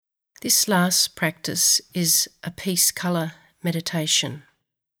This last practice is a peace colour meditation.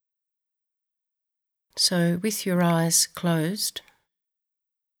 So with your eyes closed,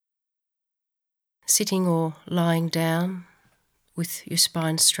 sitting or lying down with your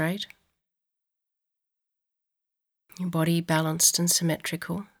spine straight, your body balanced and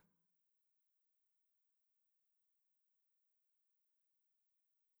symmetrical,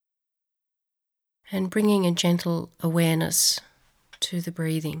 and bringing a gentle awareness to the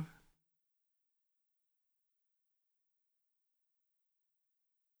breathing.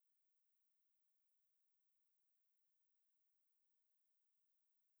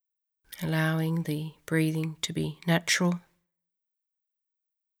 Allowing the breathing to be natural.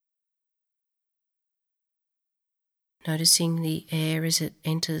 Noticing the air as it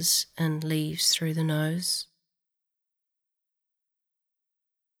enters and leaves through the nose.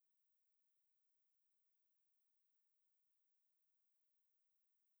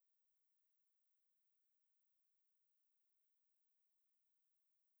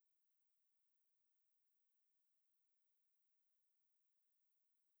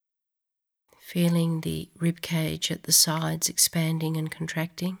 Feeling the rib cage at the sides expanding and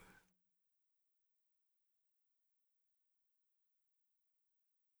contracting.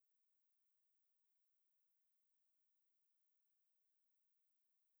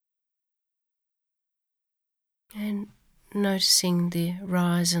 And noticing the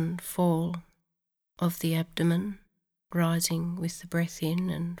rise and fall of the abdomen, rising with the breath in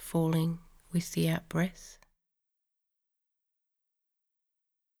and falling with the out breath.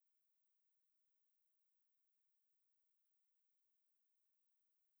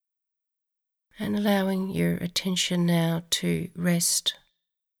 And allowing your attention now to rest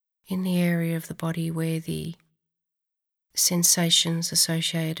in the area of the body where the sensations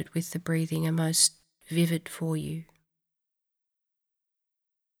associated with the breathing are most vivid for you.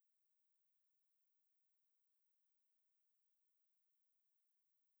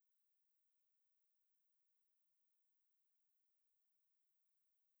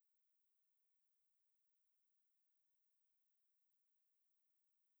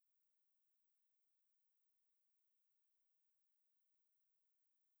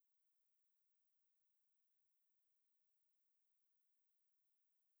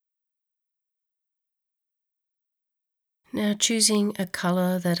 Now choosing a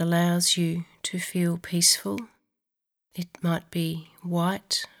colour that allows you to feel peaceful. It might be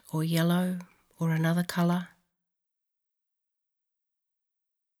white or yellow or another colour.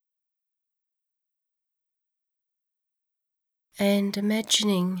 And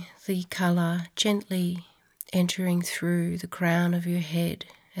imagining the colour gently entering through the crown of your head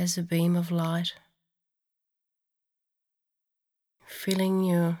as a beam of light, filling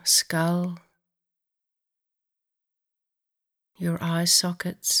your skull, your eye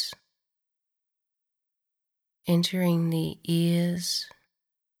sockets, entering the ears,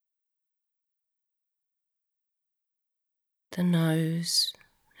 the nose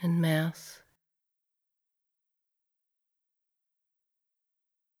and mouth,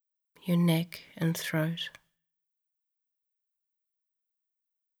 your neck and throat.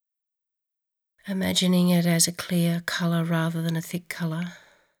 Imagining it as a clear colour rather than a thick colour.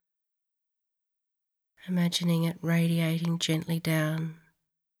 Imagining it radiating gently down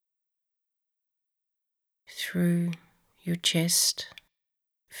through your chest,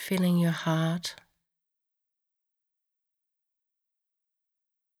 filling your heart,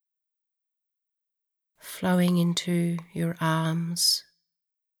 flowing into your arms,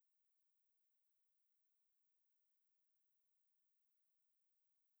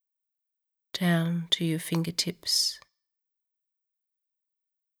 down to your fingertips.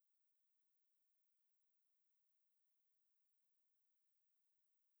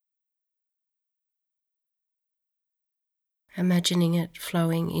 Imagining it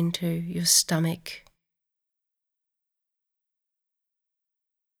flowing into your stomach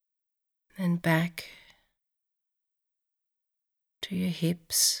and back to your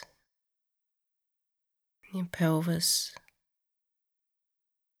hips, your pelvis,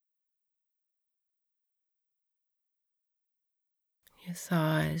 your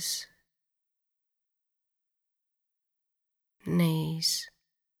thighs, knees,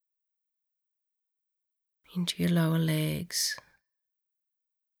 into your lower legs,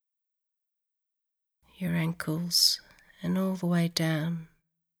 your ankles, and all the way down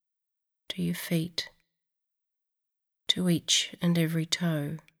to your feet, to each and every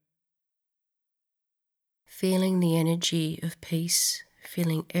toe. Feeling the energy of peace,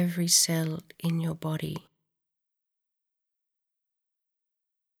 filling every cell in your body.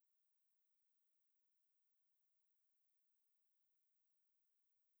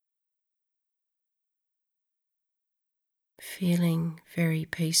 feeling very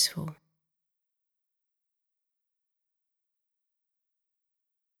peaceful.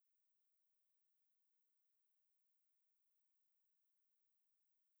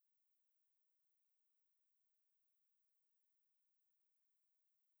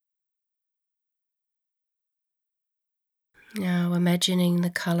 Now imagining the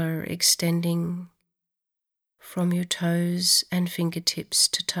colour extending from your toes and fingertips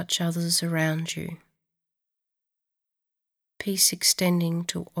to touch others around you. Peace extending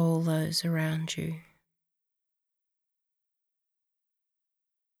to all those around you.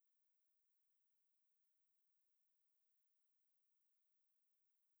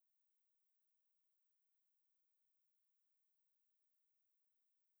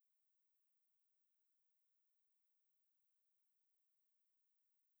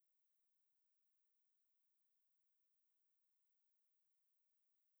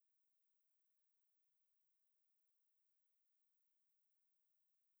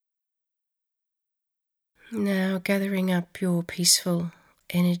 Now gathering up your peaceful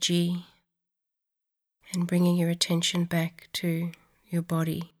energy and bringing your attention back to your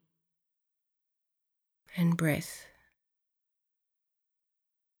body and breath.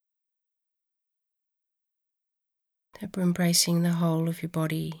 Embracing the whole of your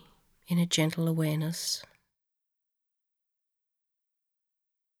body in a gentle awareness.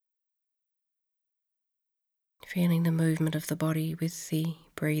 Feeling the movement of the body with the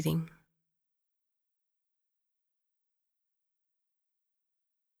breathing.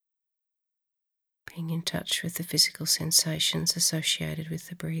 Being in touch with the physical sensations associated with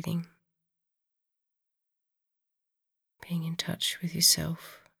the breathing. Being in touch with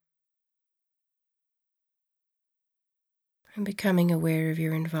yourself. And becoming aware of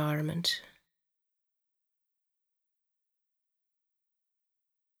your environment.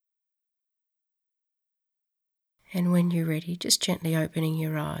 And when you're ready, just gently opening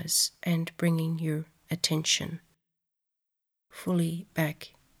your eyes and bringing your attention fully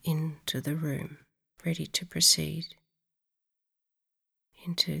back into the room, ready to proceed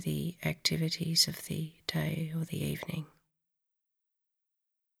into the activities of the day or the evening.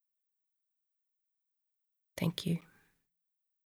 Thank you.